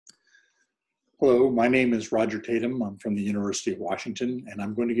Hello, my name is Roger Tatum. I'm from the University of Washington, and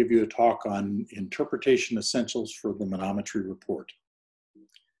I'm going to give you a talk on interpretation essentials for the Manometry report.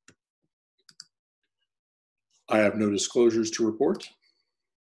 I have no disclosures to report.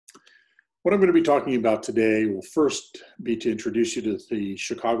 What I'm going to be talking about today will first be to introduce you to the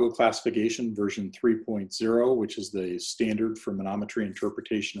Chicago classification version 3.0, which is the standard for manometry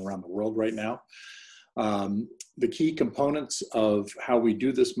interpretation around the world right now. The key components of how we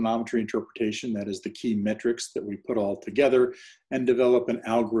do this manometry interpretation, that is the key metrics that we put all together and develop an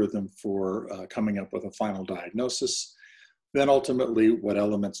algorithm for coming up with a final diagnosis, then ultimately what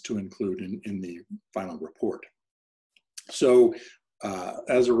elements to include in the final report. So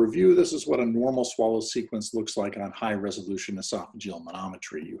as a review, this is what a normal swallow sequence looks like on high resolution esophageal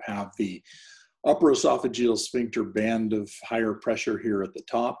manometry. You have the upper esophageal sphincter band of higher pressure here at the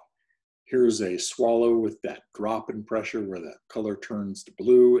top. Here's a swallow with that drop in pressure where the color turns to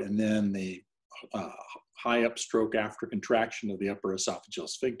blue, and then the high upstroke after contraction of the upper esophageal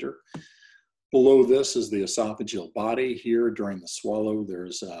sphincter. Below this is the esophageal body. Here during the swallow,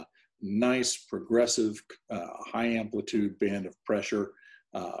 there's a nice progressive high amplitude band of pressure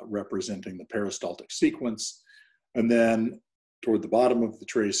representing the peristaltic sequence. And then toward the bottom of the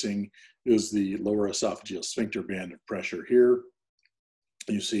tracing is the lower esophageal sphincter band of pressure here.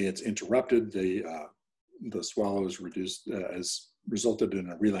 You see it's interrupted, the swallow is reduced, has resulted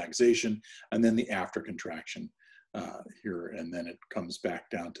in a relaxation, and then the after contraction here, and then it comes back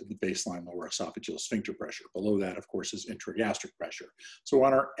down to the baseline lower esophageal sphincter pressure. Below that, of course, is intragastric pressure. So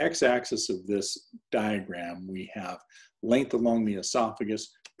on our x-axis of this diagram, we have length along the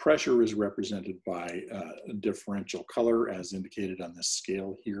esophagus. Pressure is represented by a differential color as indicated on this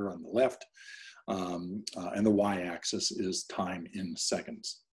scale here on the left. And the y-axis is time in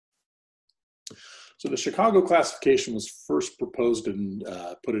seconds. So the Chicago classification was first proposed and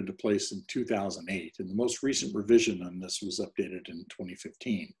put into place in 2008, and the most recent revision on this was updated in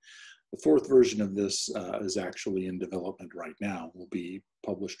 2015. The fourth version of this is actually in development right now, will be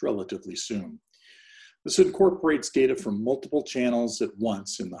published relatively soon. This incorporates data from multiple channels at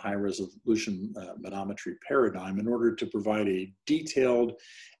once in the high-resolution manometry paradigm in order to provide a detailed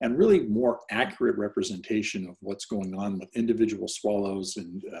and really more accurate representation of what's going on with individual swallows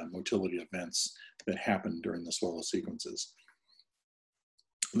and motility events that happen during the swallow sequences.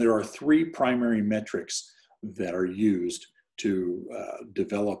 There are three primary metrics that are used to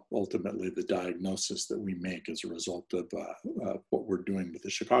develop ultimately the diagnosis that we make as a result of what we're doing with the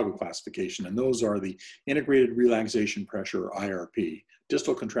Chicago classification. And those are the integrated relaxation pressure, or IRP,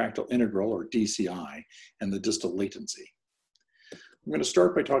 distal contractile integral, or DCI, and the distal latency. I'm going to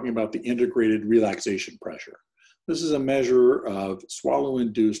start by talking about the integrated relaxation pressure. This is a measure of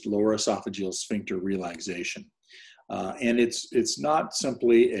swallow-induced lower esophageal sphincter relaxation. And it's not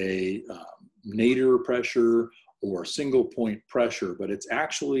simply a nadir pressure or single point pressure, but it's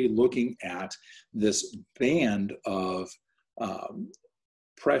actually looking at this band of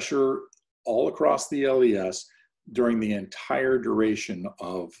pressure all across the LES during the entire duration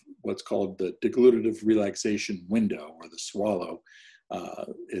of what's called the deglutative relaxation window, or the swallow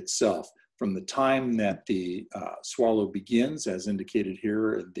itself. From the time that the swallow begins, as indicated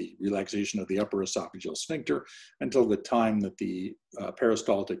here, the relaxation of the upper esophageal sphincter, until the time that the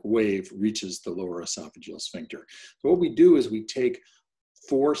peristaltic wave reaches the lower esophageal sphincter. So what we do is we take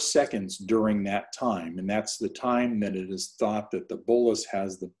 4 seconds during that time, and that's the time that it is thought that the bolus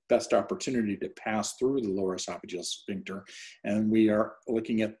has the best opportunity to pass through the lower esophageal sphincter, and we are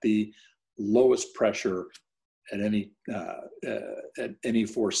looking at the lowest pressure at any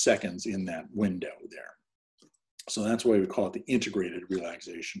 4 seconds in that window there. So that's why we call it the integrated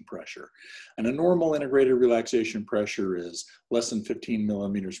relaxation pressure. And a normal integrated relaxation pressure is less than 15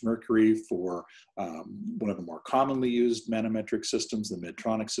 millimeters mercury for one of the more commonly used manometric systems, the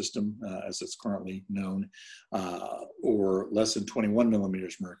Medtronic system, as it's currently known, or less than 21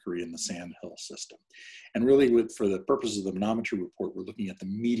 millimeters mercury in the Sandhill system. And really, for the purposes of the manometry report, we're looking at the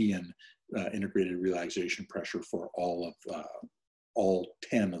median integrated relaxation pressure for all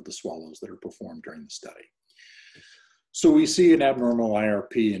 10 of the swallows that are performed during the study. So we see an abnormal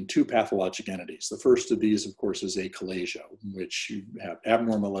IRP in 2 pathologic entities. The first of these, of course, is achalasia, which you have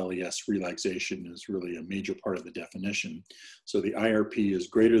abnormal LES relaxation is really a major part of the definition. So the IRP is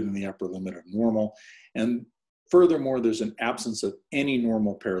greater than the upper limit of normal. And furthermore, there's an absence of any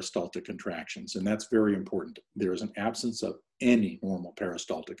normal peristaltic contractions, and that's very important. There is an absence of any normal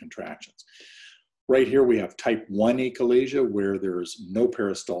peristaltic contractions. Right here we have type 1 achalasia, where there's no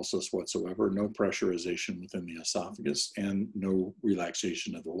peristalsis whatsoever, no pressurization within the esophagus, and no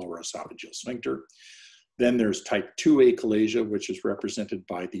relaxation of the lower esophageal sphincter. Then there's type 2 achalasia, which is represented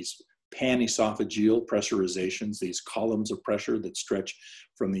by these panesophageal pressurizations, these columns of pressure that stretch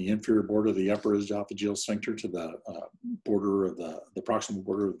from the inferior border of the upper esophageal sphincter to the border of the proximal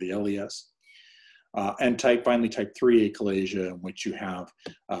border of the LES. And finally, type 3 achalasia, in which you have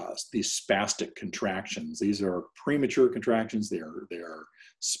these spastic contractions. These are premature contractions. They are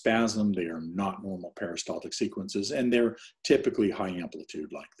spasm. They are not normal peristaltic sequences, and they're typically high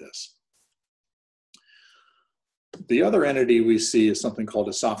amplitude like this. The other entity we see is something called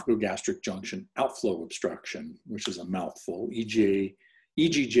esophagogastric junction outflow obstruction, which is a mouthful, EGJ000,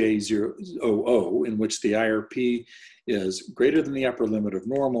 in which the IRP is greater than the upper limit of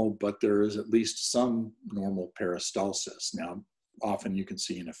normal, but there is at least some normal peristalsis. Now, often you can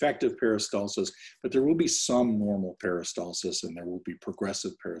see ineffective peristalsis, but there will be some normal peristalsis, and there will be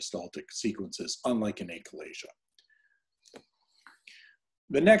progressive peristaltic sequences, unlike in achalasia.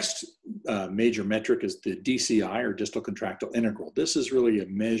 The next major metric is the DCI, or distal contractile integral. This is really a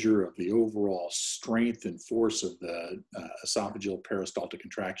measure of the overall strength and force of the esophageal peristaltic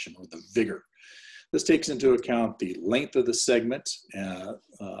contraction, or the vigor. This takes into account the length of the segment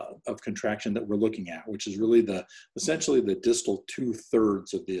of contraction that we're looking at, which is really essentially the distal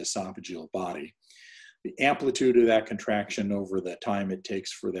 2/3 of the esophageal body. The amplitude of that contraction over the time it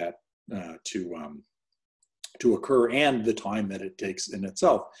takes for that to occur, and the time that it takes in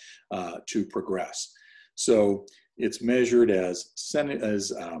itself to progress. So it's measured as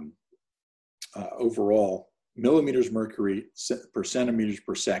overall millimeters mercury per centimeters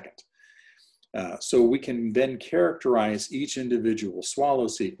per second. So we can then characterize each individual swallow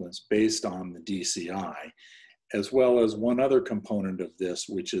sequence based on the DCI, as well as one other component of this,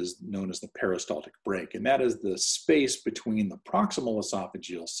 which is known as the peristaltic break. And that is the space between the proximal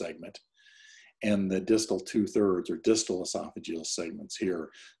esophageal segment and the distal 2/3 or distal esophageal segments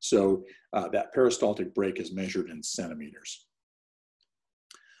here. So that peristaltic break is measured in centimeters.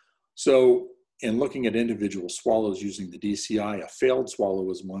 So in looking at individual swallows using the DCI, a failed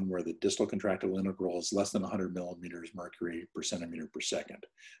swallow is one where the distal contractile integral is less than 100 millimeters mercury per centimeter per second,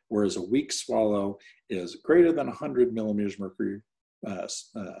 whereas a weak swallow is greater than 100 millimeters mercury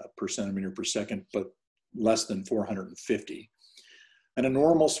per centimeter per second, but less than 450. And a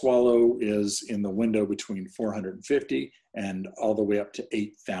normal swallow is in the window between 450 and all the way up to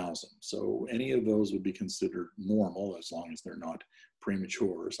 8,000. So any of those would be considered normal, as long as they're not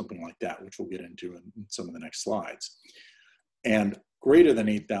premature or something like that, which we'll get into in some of the next slides. And greater than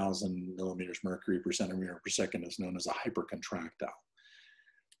 8,000 millimeters mercury per centimeter per second is known as a hypercontractile.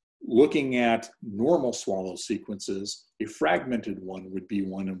 Looking at normal swallow sequences, a fragmented one would be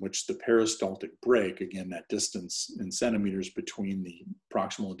one in which the peristaltic break, again, that distance in centimeters between the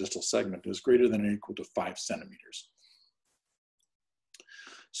proximal and distal segment, is greater than or equal to 5 centimeters.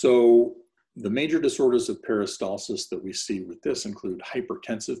 So the major disorders of peristalsis that we see with this include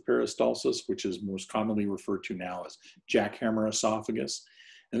hypertensive peristalsis, which is most commonly referred to now as jackhammer esophagus.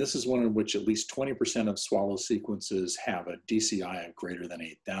 And this is one in which at least 20% of swallow sequences have a DCI of greater than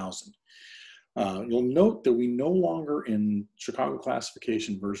 8,000. You'll note that we no longer in Chicago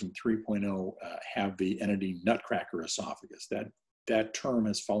classification version 3.0 have the entity nutcracker esophagus. That term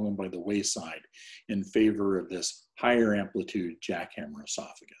has fallen by the wayside in favor of this higher amplitude jackhammer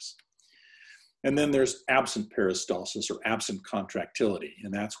esophagus. And then there's absent peristalsis, or absent contractility,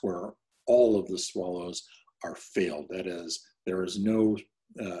 and that's where all of the swallows are failed. That is, there is no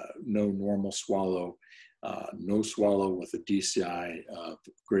normal swallow, no swallow with a DCI of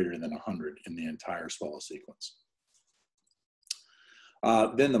greater than 100 in the entire swallow sequence.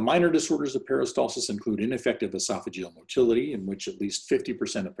 Then the minor disorders of peristalsis include ineffective esophageal motility, in which at least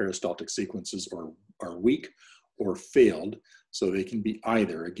 50% of peristaltic sequences are weak or failed. So they can be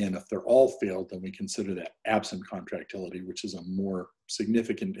either. Again, if they're all failed, then we consider that absent contractility, which is a more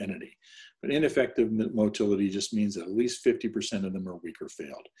significant entity. But ineffective motility just means that at least 50% of them are weak or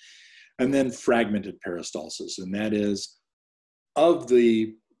failed. And then fragmented peristalsis, and that is, of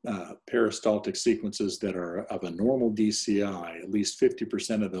the peristaltic sequences that are of a normal DCI, at least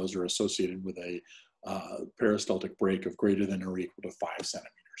 50% of those are associated with a peristaltic break of greater than or equal to 5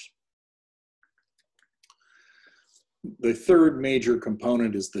 centimeters. The third major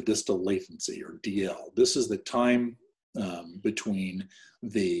component is the distal latency, or DL. This is the time between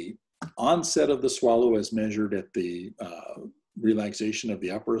the onset of the swallow as measured at the relaxation of the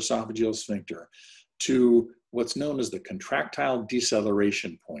upper esophageal sphincter to what's known as the contractile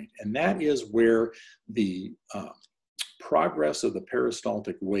deceleration point. And that is where the progress of the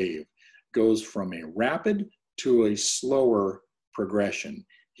peristaltic wave goes from a rapid to a slower progression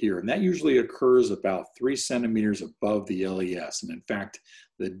here. And that usually occurs about 3 centimeters above the LES. And in fact,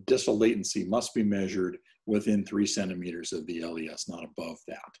 the distal latency must be measured within 3 centimeters of the LES, not above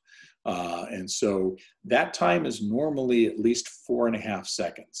that. And so that time is normally at least 4.5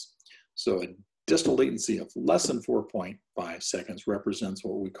 seconds. So a distal latency of less than 4.5 seconds represents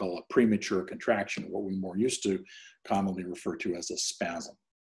what we call a premature contraction, what we more used to commonly refer to as a spasm.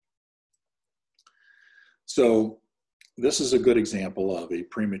 So this is a good example of a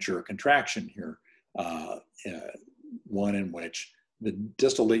premature contraction here, one in which the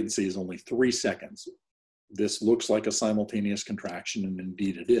distal latency is only 3 seconds. This looks like a simultaneous contraction, and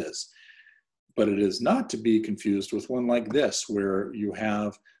indeed it is. But it is not to be confused with one like this, where you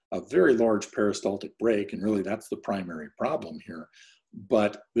have a very large peristaltic break, and really that's the primary problem here.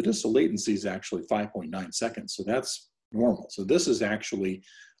 But the distal latency is actually 5.9 seconds, so that's normal. So this is actually,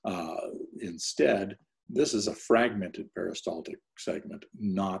 instead, this is a fragmented peristaltic segment,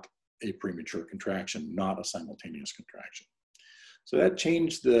 not a premature contraction, not a simultaneous contraction. So that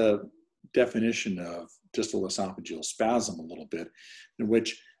changed the definition of distal esophageal spasm a little bit, in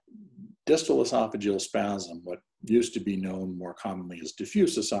which distal esophageal spasm, what used to be known more commonly as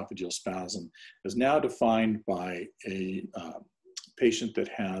diffuse esophageal spasm, is now defined by a patient that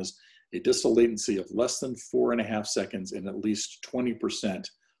has a distal latency of less than 4.5 seconds in at least 20%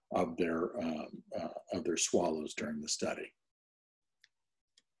 of their swallows during the study.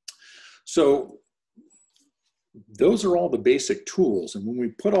 So those are all the basic tools, and when we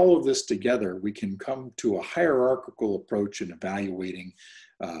put all of this together, we can come to a hierarchical approach in evaluating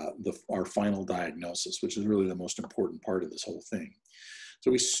our final diagnosis, which is really the most important part of this whole thing. So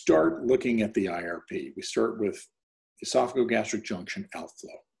we start looking at the IRP. We start with esophagogastric junction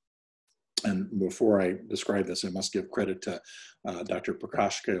outflow. And before I describe this, I must give credit to Dr.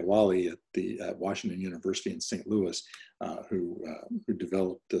 Prakash Kayawali at Washington University in St. Louis, who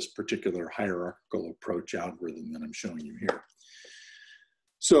developed this particular hierarchical approach algorithm that I'm showing you here.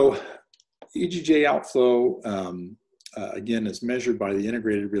 So EGJ outflow, again, is measured by the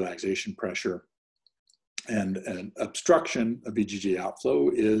integrated relaxation pressure, and an obstruction of EGJ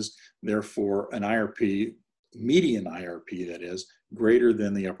outflow is therefore an IRP, median IRP that is, greater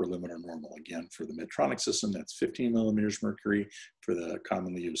than the upper limit of normal. Again, for the Medtronic system, that's 15 millimeters mercury. For the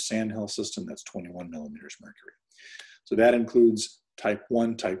commonly used Sandhill system, that's 21 millimeters mercury. So that includes type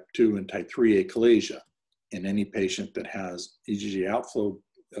 1, type 2, and type 3 achalasia in any patient that has EGJ outflow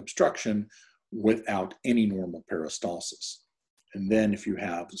obstruction without any normal peristalsis. And then if you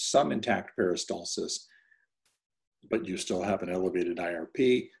have some intact peristalsis, but you still have an elevated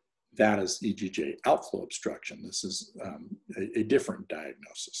IRP, that is EGJ outflow obstruction. This is a different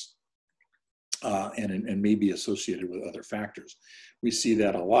diagnosis and may be associated with other factors. We see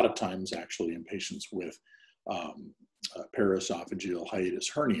that a lot of times actually in patients with paraesophageal hiatus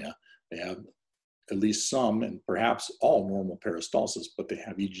hernia. They have at least some and perhaps all normal peristalsis, but they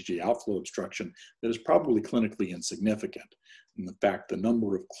have EGJ outflow obstruction that is probably clinically insignificant. In fact, the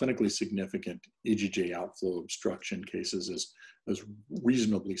number of clinically significant EGJ outflow obstruction cases is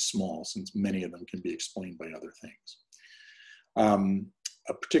reasonably small, since many of them can be explained by other things.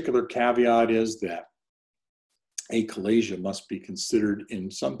 A particular caveat is that achalasia must be considered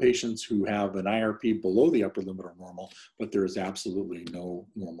in some patients who have an IRP below the upper limit of normal, but there is absolutely no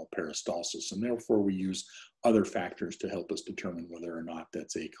normal peristalsis, and therefore we use other factors to help us determine whether or not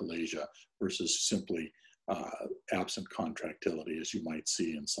that's achalasia versus simply absent contractility, as you might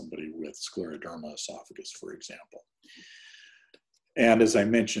see in somebody with scleroderma esophagus, for example. And as I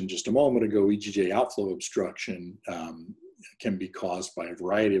mentioned just a moment ago, EGJ outflow obstruction can be caused by a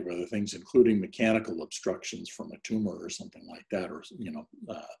variety of other things, including mechanical obstructions from a tumor or something like that, or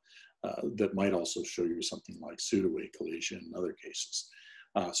that might also show you something like pseudoachalasia in other cases.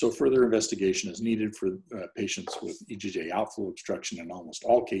 So further investigation is needed for patients with EGJ outflow obstruction in almost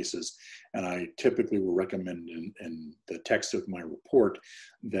all cases, and I typically will recommend in the text of my report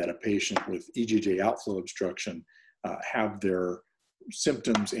that a patient with EGJ outflow obstruction have their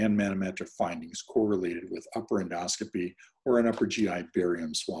symptoms and manometric findings correlated with upper endoscopy or an upper GI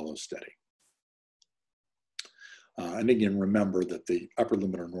barium swallow study. And again, remember that the upper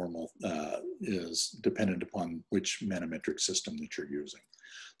limit of normal is dependent upon which manometric system that you're using.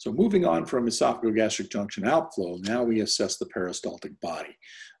 So moving on from esophagogastric junction outflow, now we assess the peristaltic body.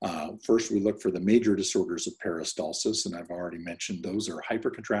 First, we look for the major disorders of peristalsis, and I've already mentioned those are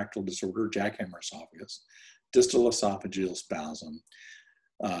hypercontractile disorder, jackhammer esophagus, distal esophageal spasm,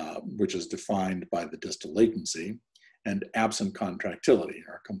 which is defined by the distal latency, and absent contractility,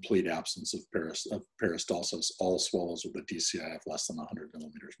 or complete absence of peristalsis, all swallows with a DCI of less than 100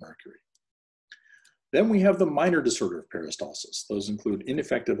 millimeters mercury. Then we have the minor disorder of peristalsis. Those include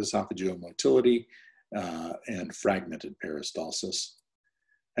ineffective esophageal motility and fragmented peristalsis.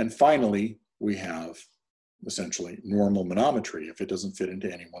 And finally, we have essentially normal manometry if it doesn't fit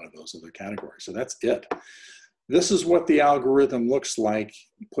into any one of those other categories. So that's it. This is what the algorithm looks like,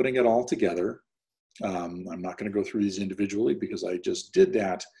 putting it all together. I'm not going to go through these individually because I just did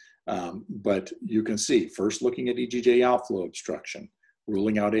that, but you can see, first looking at EGJ outflow obstruction,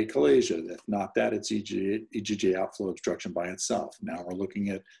 ruling out achalasia. If not that, it's EGJ outflow obstruction by itself. Now we're looking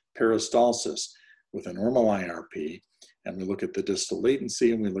at peristalsis with a normal IRP, and we look at the distal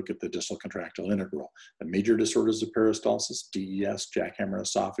latency and we look at the distal contractile integral. The major disorders of peristalsis, DES, jackhammer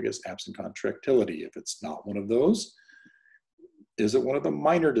esophagus, absent contractility. If it's not one of those, is it one of the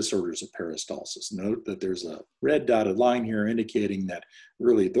minor disorders of peristalsis? Note that there's a red dotted line here indicating that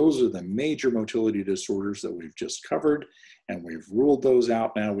really those are the major motility disorders that we've just covered, and we've ruled those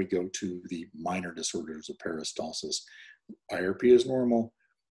out. Now we go to the minor disorders of peristalsis. IRP is normal,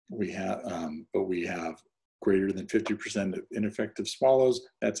 but we have greater than 50% of ineffective swallows.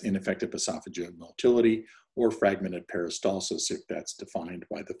 That's ineffective esophageal motility, or fragmented peristalsis if that's defined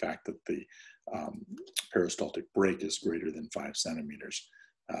by the fact that the peristaltic break is greater than 5 centimeters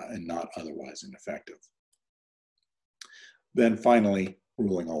and not otherwise ineffective. Then finally,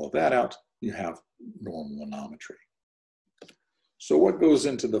 ruling all of that out, you have normal manometry. So what goes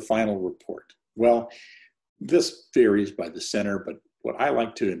into the final report? Well, this varies by the center, but what I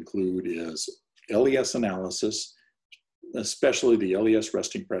like to include is LES analysis, especially the LES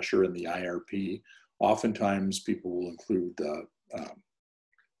resting pressure and the IRP. Oftentimes people will include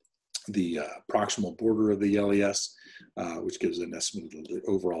the proximal border of the LES, which gives an estimate of the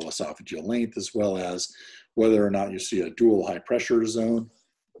overall esophageal length, as well as whether or not you see a dual high pressure zone,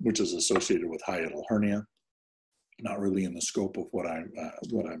 which is associated with hiatal hernia. Not really in the scope of what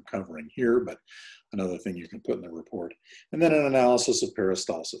I'm covering here, but another thing you can put in the report. And then an analysis of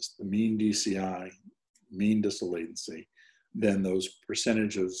peristalsis, the mean DCI, mean distal latency, then those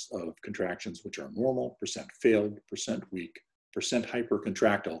percentages of contractions which are normal, percent failed, percent weak, percent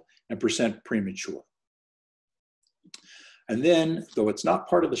hypercontractile, and percent premature. And then, though it's not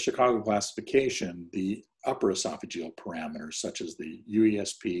part of the Chicago classification, the upper esophageal parameters, such as the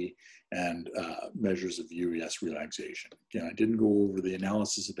UESP and measures of UES relaxation. Again, I didn't go over the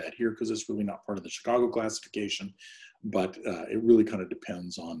analysis of that here because it's really not part of the Chicago classification, but it really kind of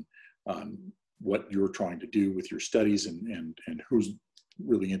depends on what you're trying to do with your studies and who's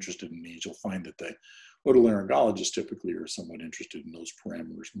really interested in these. You'll find that the otolaryngologists typically are somewhat interested in those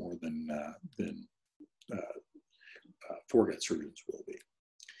parameters more than foregut surgeons will be.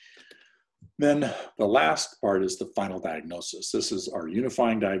 Then the last part is the final diagnosis. This is our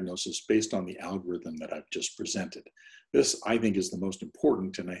unifying diagnosis based on the algorithm that I've just presented. This, I think, is the most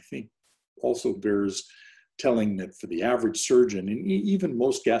important, and I think also bears telling that for the average surgeon, and even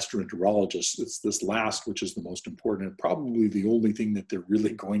most gastroenterologists, it's this last which is the most important, and probably the only thing that they're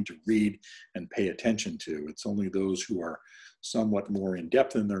really going to read and pay attention to. It's only those who are somewhat more in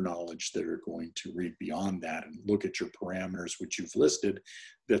depth in their knowledge that are going to read beyond that and look at your parameters which you've listed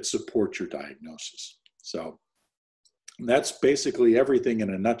that support your diagnosis. So that's basically everything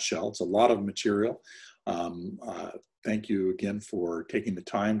in a nutshell. It's a lot of material. Thank you again for taking the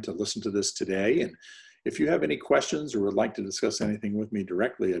time to listen to this today. And if you have any questions or would like to discuss anything with me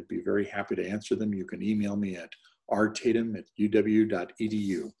directly, I'd be very happy to answer them. You can email me at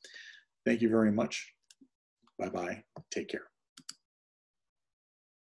rtatum@uw.edu. Thank you very much. Bye-bye. Take care.